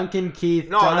with Duncan Keith,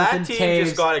 No, Jonathan that team Toews.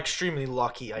 just got extremely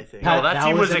lucky. I think. No, that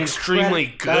team was an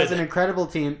extremely That was good. an incredible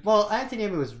team. Well, Antti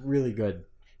Niemi was really good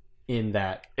in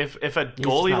that. If a just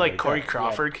goalie not like very Corey good.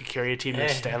 Crawford could carry a team to the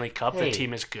Hey. Stanley Cup, Hey. the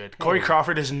team is good. Hey. Corey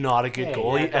Crawford is not a good Hey,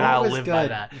 goalie, yeah, and Corey I'll was live by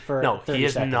good that. for No, 30 he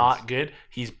is seconds. not good.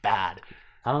 He's bad.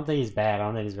 I don't think he's bad. I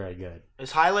don't think he's very good.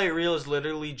 His highlight reel is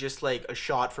literally just like a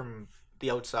shot from the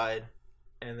outside,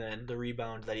 and then the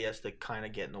rebound that he has to kind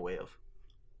of get in the way of.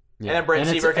 Yeah. And then Brent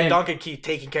it's- Seabrook and and- Duncan Keith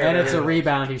taking care And of it's a everything.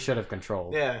 rebound he should have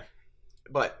controlled. Yeah,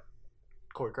 but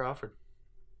Corey Crawford.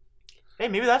 Hey,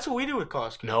 maybe that's what we do with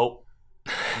Koski. Nope.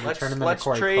 You turn him into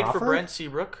Corey trade for Crawford? Brent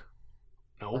Seabrook.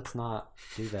 Nope. Let's not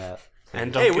do that.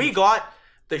 And Hey, Duncan, we got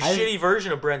the I- shitty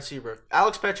version of Brent Seabrook.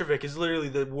 Alex Petrovic is literally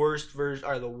the worst version,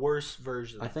 or the worst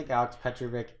version. I think Alex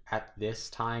Petrovic at this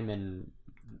time in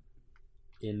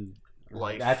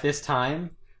Life. at this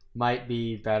time might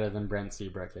be better than Brent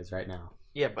Seabrook is right now.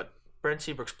 Yeah, but Brent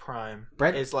Seabrook's prime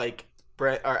Brent- is like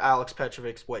Brent or Alex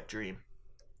Petrovic's wet dream.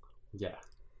 Yeah,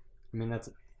 I mean that's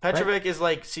Petrovic is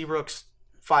like Seabrook's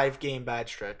 5-game bad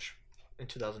stretch in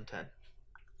 2010.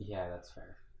 yeah, that's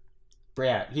fair.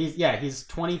 But he's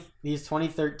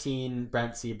 2013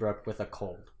 Brent Seabrook with a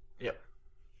cold. Yep.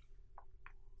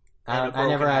 I And a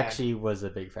never broken hand. actually was a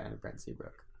big fan of Brent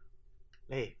Seabrook.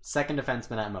 Hey, Second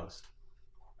defenseman at most.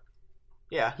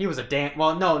 yeah. He was a damn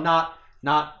not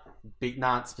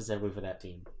specifically for that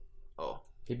team. Oh,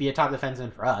 He'd be a top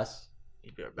defenseman for us.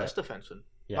 he'd be our best defenseman.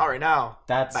 Yeah. Not right now.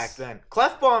 That's Back then,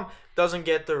 Clefbaum doesn't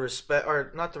get the respect,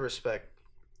 or not the respect.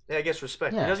 Yeah, I guess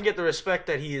respect. Yeah. He doesn't get the respect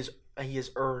that he is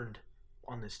earned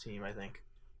on this team. I think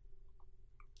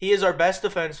he is our best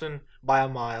defenseman by a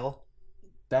mile.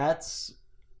 That's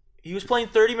He was playing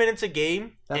 30 minutes a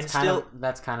game, and still,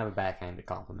 that's kind of a backhanded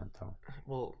compliment though.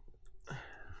 well,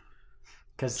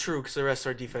 Because true, because the rest of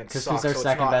our defense who's sucks. our so it's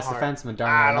second not best hard. defenseman,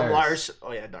 Darnell Adam Nurse. Nurse.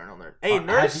 Oh yeah, Darnell Nurse. Hey, Have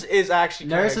Nurse you- is actually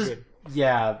kind Nurse of is good.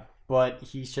 yeah, but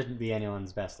he shouldn't be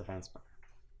anyone's best defenseman.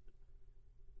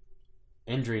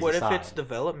 Injuries What aside. if it's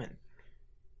development?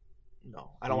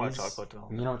 No, I don't want to He's- talk about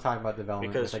development. You don't talk about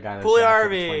development Because with a guy that's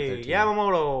drafted in Puljujärvi, 2013.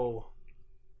 Yamamoto,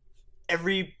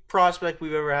 every prospect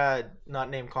we've ever had, not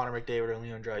named Connor McDavid or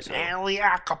Leon Draisaitl.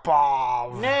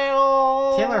 Yakupov.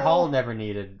 No. Taylor Hall never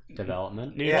needed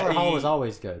development. Yeah, Taylor Hall he- was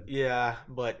always good. Yeah,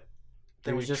 but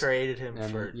then He we was just- traded him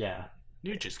And for. yeah,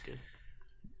 Nuge is good.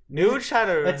 Nuge had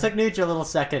a. it took Nuge a little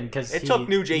second because It took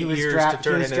Nuge 8 years to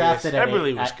turn he was into drafted this. at, Eberle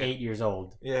eight, was at good. 8 years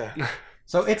old. Yeah.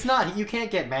 So it's not you can't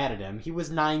get mad at him. He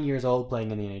was 9 years old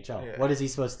playing in the NHL. Yeah. What is he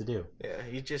supposed to do? Yeah,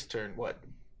 he just turned what?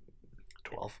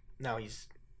 12. Now he's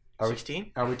Are we-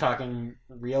 16? Are we talking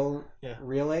real Yeah.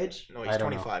 real age? No, I he's don't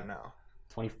know. 25 now.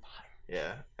 25.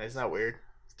 Yeah, isn't that weird?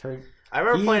 Turn, I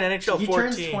remember playing NHL he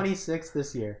 14 turns 26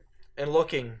 this year. and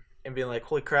looking and being like,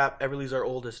 holy crap, Eberle's our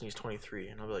oldest and he's 23.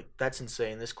 And I'll be like, that's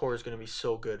insane. This core is going to be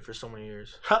so good for so many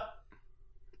years.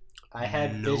 I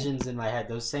had Nope. visions in my head.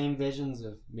 Those same visions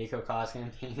of Mikko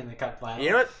Koskinen being in the Cup final.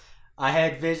 You know what? I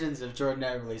had visions of Jordan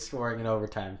Eberle scoring in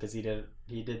overtime because he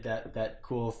did that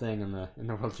cool thing in the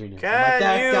World Juniors. I'm like,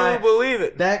 Can you believe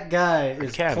it? That guy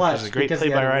is Can, clutch because a great because play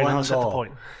he by had Ryan one Ellis at the goal.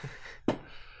 point.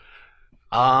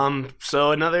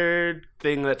 So another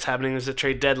thing that's happening is the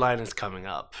trade deadline is coming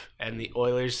up, and the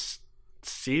Oilers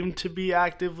seem to be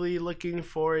actively looking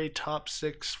for a top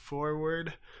 6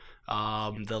 forward.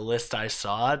 The list I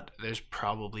saw, there's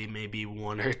probably maybe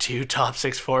 1 or 2 top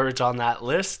 6 forwards on that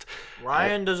list.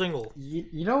 Ryan Dzingel.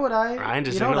 You know what I? Ryan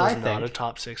you know what I Dzingel is not a think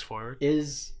top 6 forward.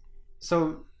 is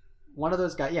so one of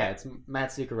those guys. Yeah, it's Matt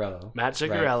Zuccarello. Matt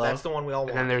Zuccarello. That's the one we all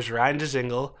And want. then there's Ryan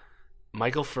Dzingel,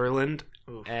 Michael Furland,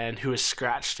 Oof. and who was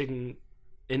scratched in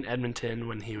Edmonton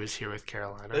when he was here with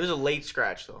Carolina. It was a late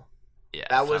scratch though. Yeah,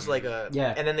 That was some- like a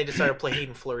Yeah. And then they decided to play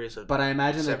Hayden Fleury as a. But I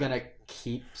imagine they're 7. gonna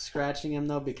keep scratching him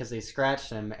though because they scratched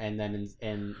him and then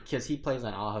because he plays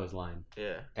on Aho's line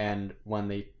Yeah. and when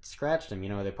they scratched him,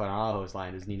 they put on Aho's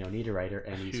line is Nino Niederreiter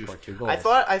and he Oof. scored 2 goals.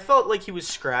 I felt like he was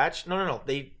scratched. No.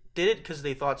 They did it because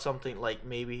they thought something like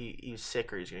maybe he was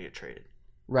sick or he's gonna get traded.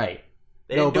 Right.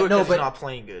 They No, didn't do but- it no, because but- he's not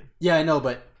playing good. Yeah, I know,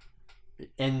 but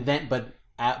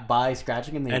by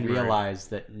scratching him, they And Maroon. realized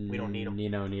that We don't need him.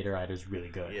 Nino Niederreiter's really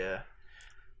good. Yeah.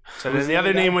 So then the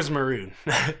other name was Maroon,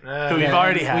 who we've Yeah,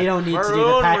 already we had. don't need to do Maroon, the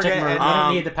we're Patrick getting- Maroon. We don't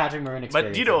Um, need the Patrick Maroon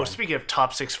experience. But again. speaking of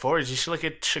top 6 forwards, you should look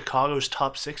at Chicago's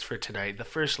top 6 for tonight. The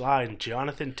first line: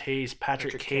 Jonathan Toews,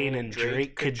 Patrick Kane, and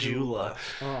Drake Caggiula.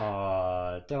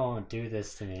 Oh, don't do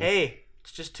this to me. Hey,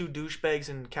 it's just 2 douchebags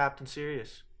and Captain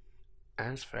Serious.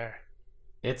 That's fair.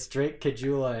 It's Drake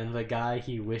Caggiula and the guy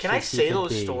he wishes Can I he say could those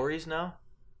be. stories now?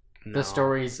 No. The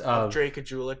stories of Drake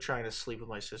Caggiula trying to sleep with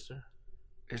my sister.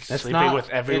 It's that's sleeping not with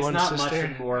everyone's It's not sister.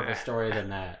 much more of a story than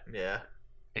that. Yeah.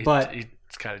 but-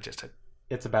 it's kind of just a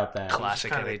It's about that.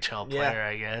 classic kinda- NHL yeah. player,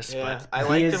 I guess. Yeah. But I He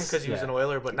liked him is- because he was yeah. an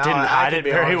Oiler, but now Didn't I hide can it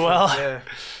be very honest well. with- Yeah.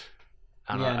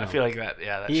 I don't Yeah, know. I no. feel like that.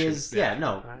 Yeah, that He should, is. Yeah,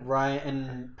 no. Ryan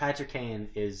and Patrick Kane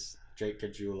is Drake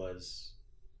Caggiula's.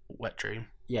 Wet dream.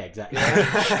 Yeah, exactly.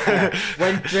 Yeah.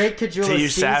 When Drake To Caggiula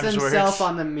use sees Sam's himself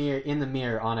words. in the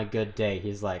mirror on a good day,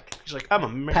 he's like, He's like, I'm a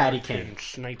Patty American Kane.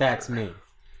 sniper. "That's me,"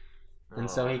 and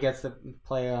so Oh. he gets to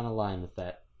play on a line with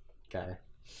that guy.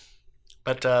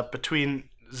 But between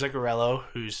Zuccarello,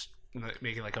 who's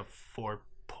making like a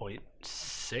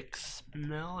 4.6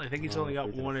 mil, I think he's only got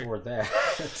one or. afford that.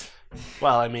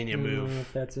 Well, I mean, you move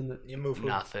That's in the. You move who?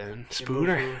 nothing. You move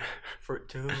Spooner. who? For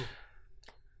 2.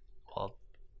 Well,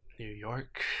 New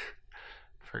York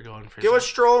for going for. Give us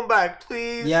Strome back,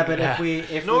 please. Yeah, but Yeah.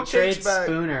 if No we trade takes back.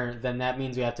 Spooner, then that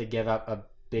means we have to give up a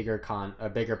bigger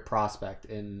prospect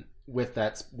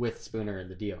with Spooner in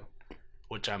the deal.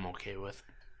 which I'm okay with.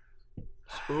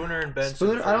 Spooner and Benson.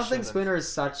 Spooner, I don't first, think so Spooner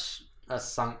is such a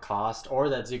sunk cost, or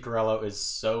that Zuccarello is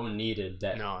so needed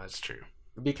that No, that's true.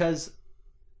 because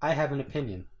I have an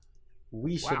opinion.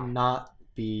 We should Wow. not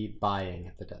be buying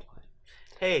at the deadline.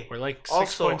 Hey, We're like 6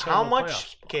 also, points out how of the much?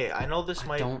 playoffs. Okay, I know this I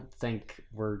might. don't think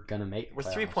we're gonna make. We're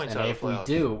playoffs. 3 points and out of if we playoffs.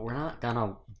 do, we're not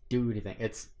gonna do anything.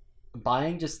 It's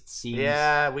buying just seems.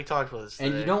 Yeah, we talked about this. And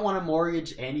you today. don't want to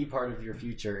mortgage any part of your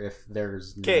future if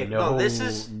there's 'Kay, no, this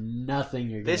is- nothing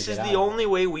you're. This gonna is get the out of only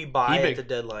way we buy Hebig. at the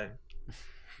deadline.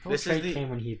 Don't this is trade the- Kane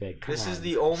when he big. Come This is on.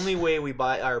 the only way we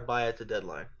buy at the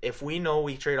deadline. If we know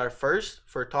we trade our first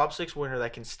for a top 6 winner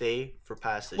that can stay for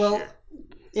past this well, year.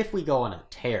 if we go on a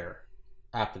tear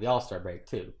after the All-Star break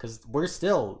too, because we're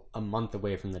still a month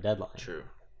away from the deadline. True.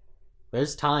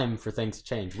 There's time for things to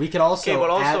change. We could also, Okay, but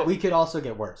also- we could also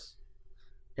get worse.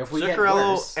 If we get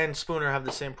Zuccarello worse, and Spooner have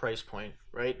the same price point,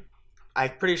 right?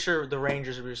 I'm pretty sure the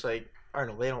Rangers are just like, I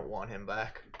don't know, they don't want him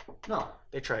back. no,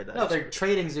 They tried that. they're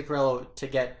trading Zuccarello to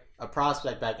get a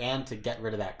prospect back and to get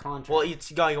rid of that contract. Well,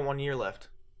 it's got 1 year left.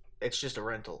 It's just a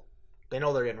rental. They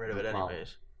know they're getting rid of it Well.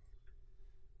 anyways.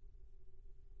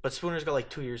 But Spooner's got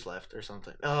 2 years left or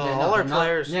something. Oh, Yeah, no, all our they're not-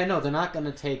 players. Yeah, no, they're not going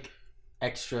to take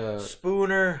extra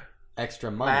Spooner,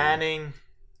 money. Manning.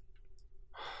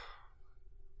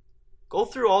 Go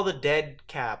through all the dead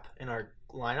cap in our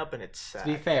lineup, and it's sad.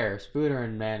 To be fair, Spooner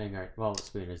and Manning are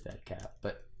Spooner's dead cap,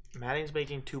 but Manning's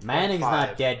making 2.5. Manning's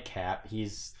not dead cap.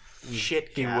 He's Shit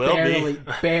He cap. will barely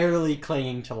be. barely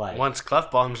clinging to life. Once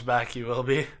Clefbaum's back, he will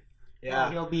be.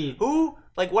 Yeah. He'll be. Who?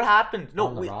 What happened? No,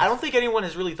 On the I roster. don't think anyone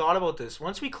has really thought about this.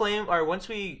 Once we bring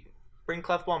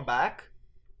Clefbaum back,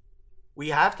 we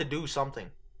have to do something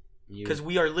because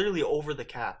we are literally over the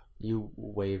cap. You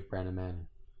waive Brandon Manning.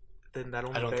 Then that I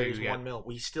only don't think buries we got- $1 million.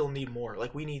 We still need more.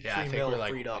 We need Yeah, I 3 think we're million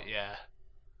like, freed up. yeah.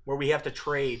 Where we have to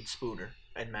trade Spooner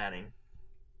and Manning.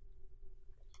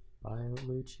 Violet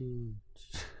Lucci.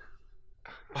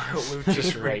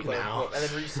 Just right now. And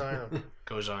then re-sign him.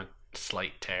 Goes on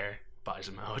slight tear, buys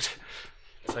him out.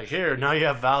 It's like, here, now you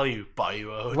have value, buy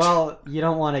you out. Well, you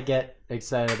don't want to get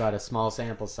excited about a small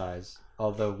sample size,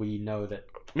 although we know that.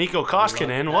 Mikko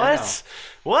Koskinen, I what?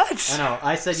 What? I know.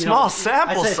 I said you Small don't,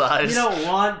 sample I said, size. You don't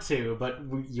want to, but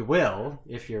you will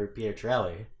if you're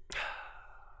Pietrelli.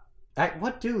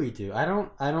 What do we do?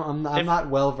 I'm not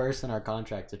well versed in our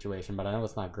contract situation, but I know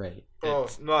it's not great. Oh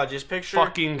no! Just picture.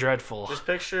 Fucking dreadful. Just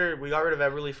picture. We got rid of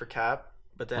Everly for Cap,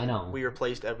 but I then know. we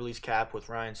replaced Everly's Cap with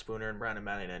Ryan Spooner and Brandon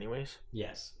Manning, anyways.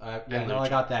 Yes. And No, I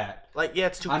got that. Like, yeah,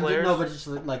 it's two I'm players. no, but just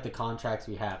like the contracts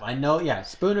we have. I know. Yeah,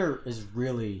 Spooner is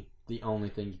really the only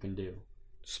thing you can do.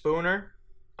 Spooner,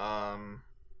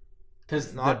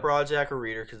 Because not Brodzak or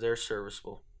Reader, because they're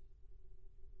serviceable.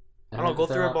 I don't know. Go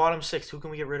through our bottom six. Who can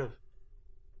we get rid of?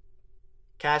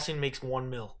 Cassian makes $1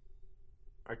 million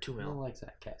or $2 I million. don't like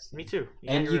that Cassian. Me too.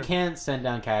 And get you rid of- can't send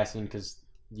down Cassian because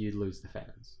you'd lose the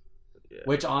fans. Yeah.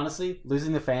 Which honestly,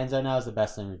 losing the fans right now is the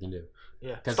best thing we can do.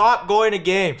 Yeah. 'Cause- Stop going to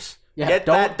games. Yeah, Get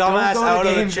that dumbass don't go out to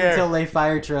of the games chair. until they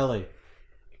fire Trilly.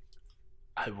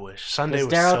 I wish. Sunday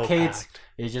was Daryl so Cates packed.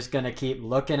 is just gonna keep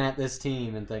looking at this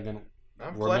team and thinking,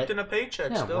 I'm We're collecting a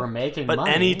paycheck "Yeah, still. we're making But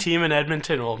money." any team in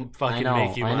Edmonton will fucking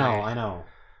make you money. I know.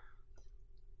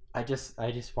 I just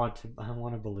want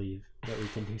to believe that we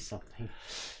can do something.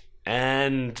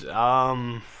 And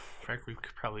Frank, we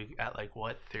could probably at like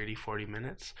what 30, 40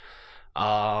 minutes.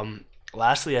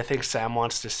 Lastly, I think Sam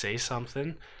wants to say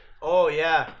something. Oh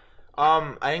yeah.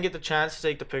 I didn't get the chance to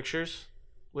take the pictures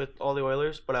with all the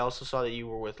Oilers, but I also saw that you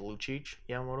were with Lucic,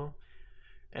 Yamamoto.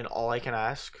 And all I can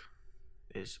ask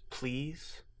is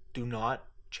please do not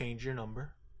change your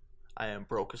number. I am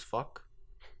broke as fuck.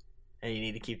 And you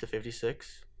need to keep the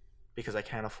 56 because I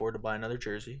can't afford to buy another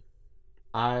jersey.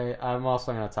 I'm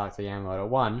also gonna talk to Yamamoto.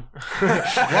 One.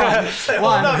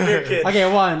 Hold up here, kid.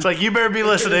 Okay, one. It's like you better be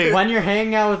listening. When you're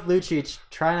hanging out with Lucic,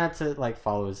 try not to like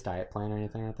follow his diet plan or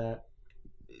anything like that.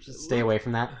 Just stay away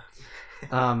from that.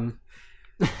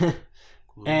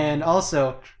 And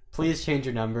also, please change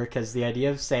your number because the idea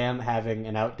of Sam having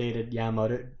an outdated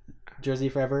Yamamoto jersey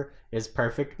forever is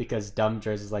perfect because dumb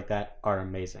jerseys like that are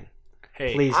amazing.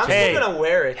 Hey, Please I'm change. still gonna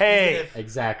wear it. Hey. even if-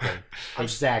 Exactly. I'm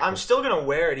Exactly. I'm still gonna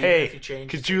wear it even Hey, if you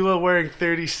change. it. Kajula wearing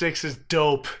 36 is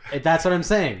dope. That's what I'm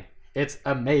saying. It's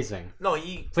amazing. No,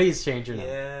 he. Please change your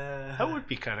number. Yeah. That would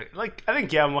be kind of like, I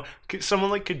think Yamamoto, someone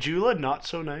like Kajula, not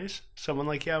so nice. Someone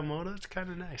like Yamamoto, it's kind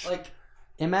of nice. Like,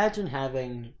 imagine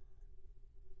having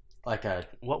like a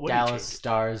What would he Dallas change?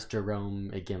 Stars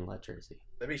Jerome Iginla jersey.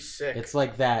 That'd be sick. It's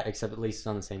like that, except at least it's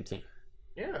on the same team.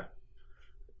 Yeah.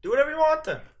 Do whatever you want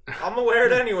then. I'm gonna wear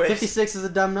it anyways. 56 is a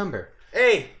dumb number.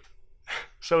 Hey.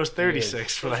 So is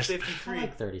 36 So for it's that. I 53.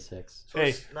 like 36. So Hey.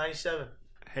 it's 97.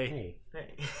 Hey, Hey, Hey.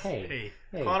 hey, hey.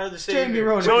 hey. Connor the Jamie Savior.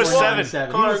 Rowan So is won 7.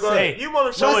 97. Connor, You go said- ahead. Hey. You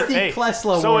motherfucker. So is- Rusty hey,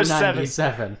 Klesla so won is 7.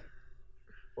 97.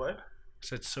 What?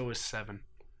 Said so is 7.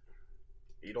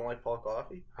 You don't like Paul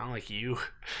Coffey? I don't like you.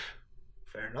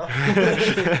 Fair enough.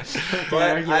 Can't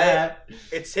But argue that.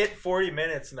 It's hit 40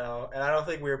 minutes now, and I don't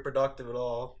think we were productive at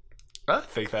all. I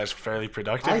think that's fairly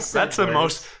productive. I said That's the words.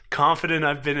 most confident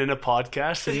I've been in a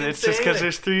podcast, and You it's just saying because it.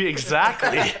 there's 3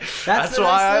 exactly. That's the why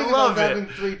nice I thing love about it.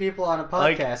 having 3 people on a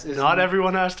Like, podcast. is not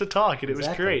everyone has to talk, and it was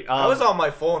Exactly. great. I was on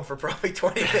my phone for probably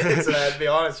 20 minutes, and I'd be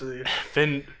honest with you.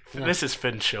 Finn. Yeah. This is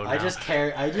Finn's show now. I just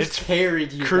It's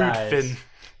carried you Crude guys. Finn.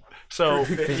 So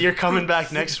Crude Finn. you're coming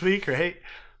back next week, right?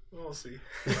 We'll see.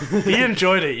 He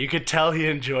enjoyed it. You could tell he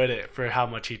enjoyed it for how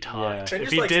much he talked. Yeah. Chen If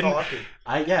just he likes didn't, talking.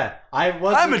 I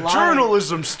wasn't I'm a lying.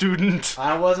 journalism student.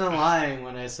 I wasn't lying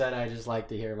when I said I just like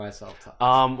to hear myself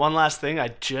talk. One last thing, I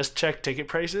just checked ticket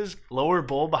prices. Lower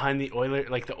bowl behind the Oilers,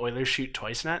 like the Oilers shoot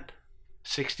twice net,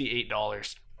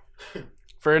 $68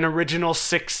 for an original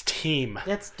 6 team.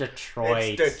 It's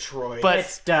Detroit. It's Detroit. But-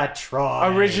 It's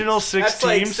Detroit. Original 6 That's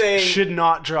like teams saying- should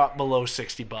not drop below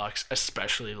 $60,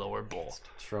 especially lower bowl.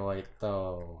 Detroit,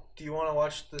 though. Do you want to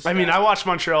watch this? I mean, I watched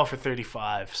Montreal for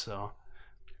 35, so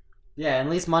Yeah, at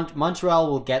least Montreal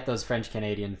will get those French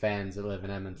Canadian fans that live in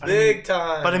Edmonton. Big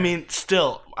time. but I mean,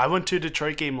 still, I went to a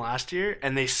Detroit game last year,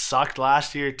 and they sucked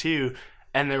last year too,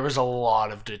 and there was a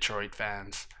lot of Detroit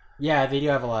fans. Yeah, they do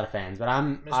have a lot of fans, but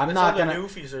I'm Miss- not Miss all the gonna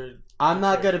Newfies are I'm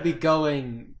not Detroit gonna be fans.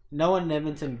 going. No one in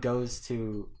Edmonton goes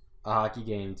to a hockey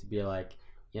game to be like,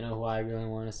 you know who I really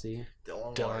want to see?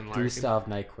 Dylan Dylan Larkin. Larkin. Gustav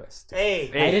Nyquist. Hey,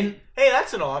 Hey. I didn't. hey,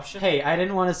 that's an option. Hey, I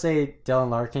didn't want to say Dylan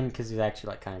Larkin because he's actually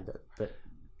like kind of good, but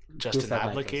Justin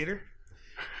Gustav Advocator.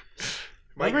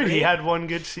 Mike Remember he Green? had one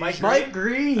good season. Mike Mike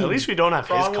Green. At least we don't have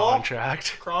his Cronwall?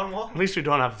 contract. Cronwall. At least we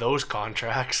don't have those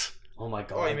contracts. Oh my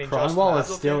god. Oh, you mean Cronwall is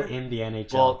Justin still Applicator? in the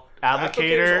NHL. Well, Applicator's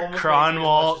Applicator, almost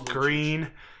Cronwall, making as much as Lucic. Green.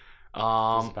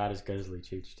 He's about as good as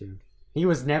Lucic, too. He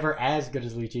was never as good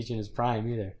as Lucic in his prime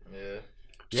either. Yeah.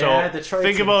 So Yeah, Detroit's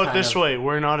think in about it kind this of- way: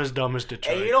 we're not as dumb as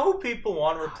Detroit. And you know who people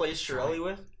want to replace Chiarelli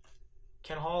with?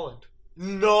 Ken Holland.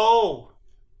 No.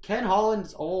 Ken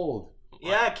Holland's old.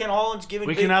 Yeah, Ken Holland's giving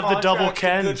We big can have the double contracts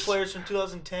to good Kens. players from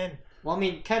 2010. Well, I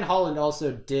mean, Ken Holland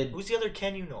also did. Who's the other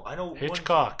Ken you know? I know one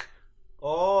Hitchcock.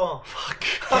 Oh. Fuck.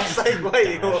 I was like,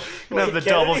 wait, You can have the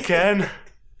double Ken.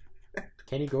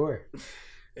 Kenny Gore.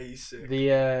 He's sick.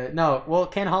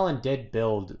 Ken Holland did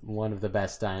build one of the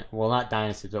best, not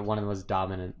dynasties, but one of the most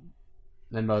dominant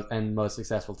and most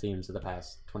successful teams of the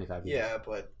past 25 years. Yeah,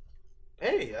 but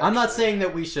hey, I'm not actually, saying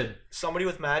that we should. somebody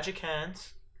with magic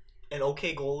hands, an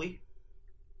okay goalie,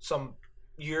 some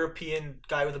European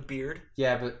guy with a beard.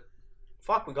 Yeah, but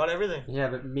Fuck, we got everything.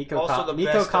 Mikko Also the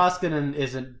Mikko best of- Koskinen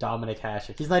isn't Dominic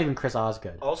Hasek. He's not even Chris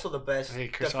Osgood. Also the best. Hey,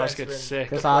 Chris defenseman. Osgood's sick.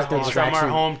 Chris Osgood He's was from our actually-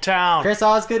 hometown. Chris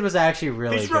Osgood was actually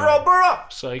really He's good. from Alberta.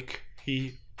 Psych.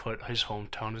 He put his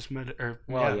hometown as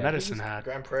Well, yeah. Medicine Hat.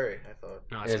 Grand Prairie, I thought.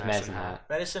 No, It was Medicine Hat.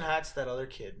 Medicine Hat's that other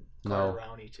kid. No. Connor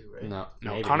Rowney too, right? No,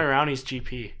 No, maybe. Connor Rowney's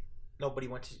GP. Nobody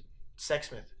went to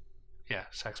Sexsmith. Yeah,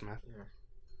 Sexsmith.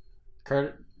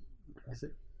 Kurt. Is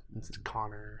it? It's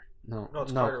Connor. No, No,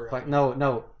 it's no, Carter fuck- Rowney.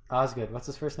 no. Osgood. What's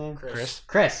his first name? Chris.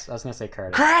 Chris. I was gonna say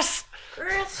Carter. Chris!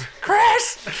 Chris.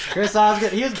 Chris! Chris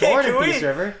Osgood. He was Okay, born in can we- Peace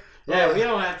River. Yeah, we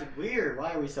don't have to. Weird.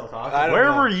 Why are we still talking? I don't Where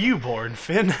know. were you born,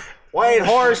 Finn? White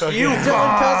Horse, Okay. you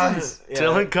Dylan Cousins. Yeah.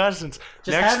 Dylan Cousins.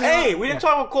 Just Next, have me- Hey, we didn't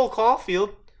talk about Cole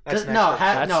Caulfield. That's Just, next no, episode.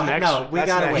 That's no, next no. week. We That's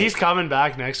gotta next. wait. he's coming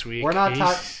back next week. We're not He's-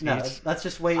 talking. No, he's- let's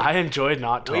just wait. I enjoyed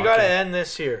not talking. We gotta end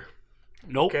this here.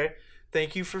 Nope. Okay.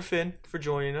 Thank you for Finn for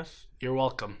joining us. You're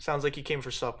welcome. Sounds like he came for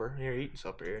supper. You're eating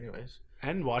supper here, anyways.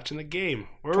 And watching the game.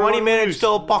 We're 20 on minutes loose.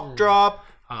 till puck drop.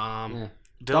 Yeah.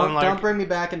 Dylan Don't bring me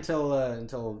back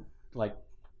until like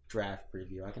draft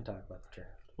preview. I can talk about the draft.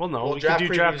 Well, no, Well, we can draft do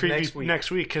draft previews previews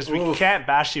next week. because we Oof. can't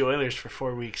bash the Oilers for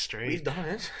 4 weeks straight. We've done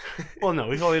it. Well, no,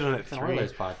 we've only done it It's an 3.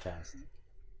 Oilers podcast.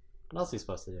 What else are you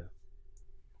supposed to do?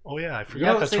 Oh yeah, I don't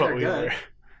forgot that's say what they're we good. were.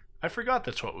 I forgot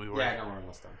that's what we were. Yeah, no, we're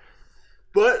almost done.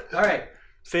 But All right.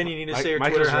 Finn, you need to Mike- say your Mike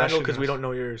Twitter was handle rushing because we us. don't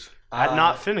know yours. At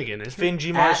not Finnegan, isn't Finn G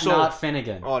At Marceau. not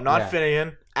Finnegan. Oh, not Yeah.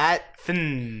 Finnegan. At it?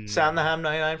 Finn. Sound the Ham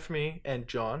 99 for me and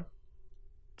John.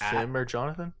 At- Sim or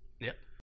Jonathan?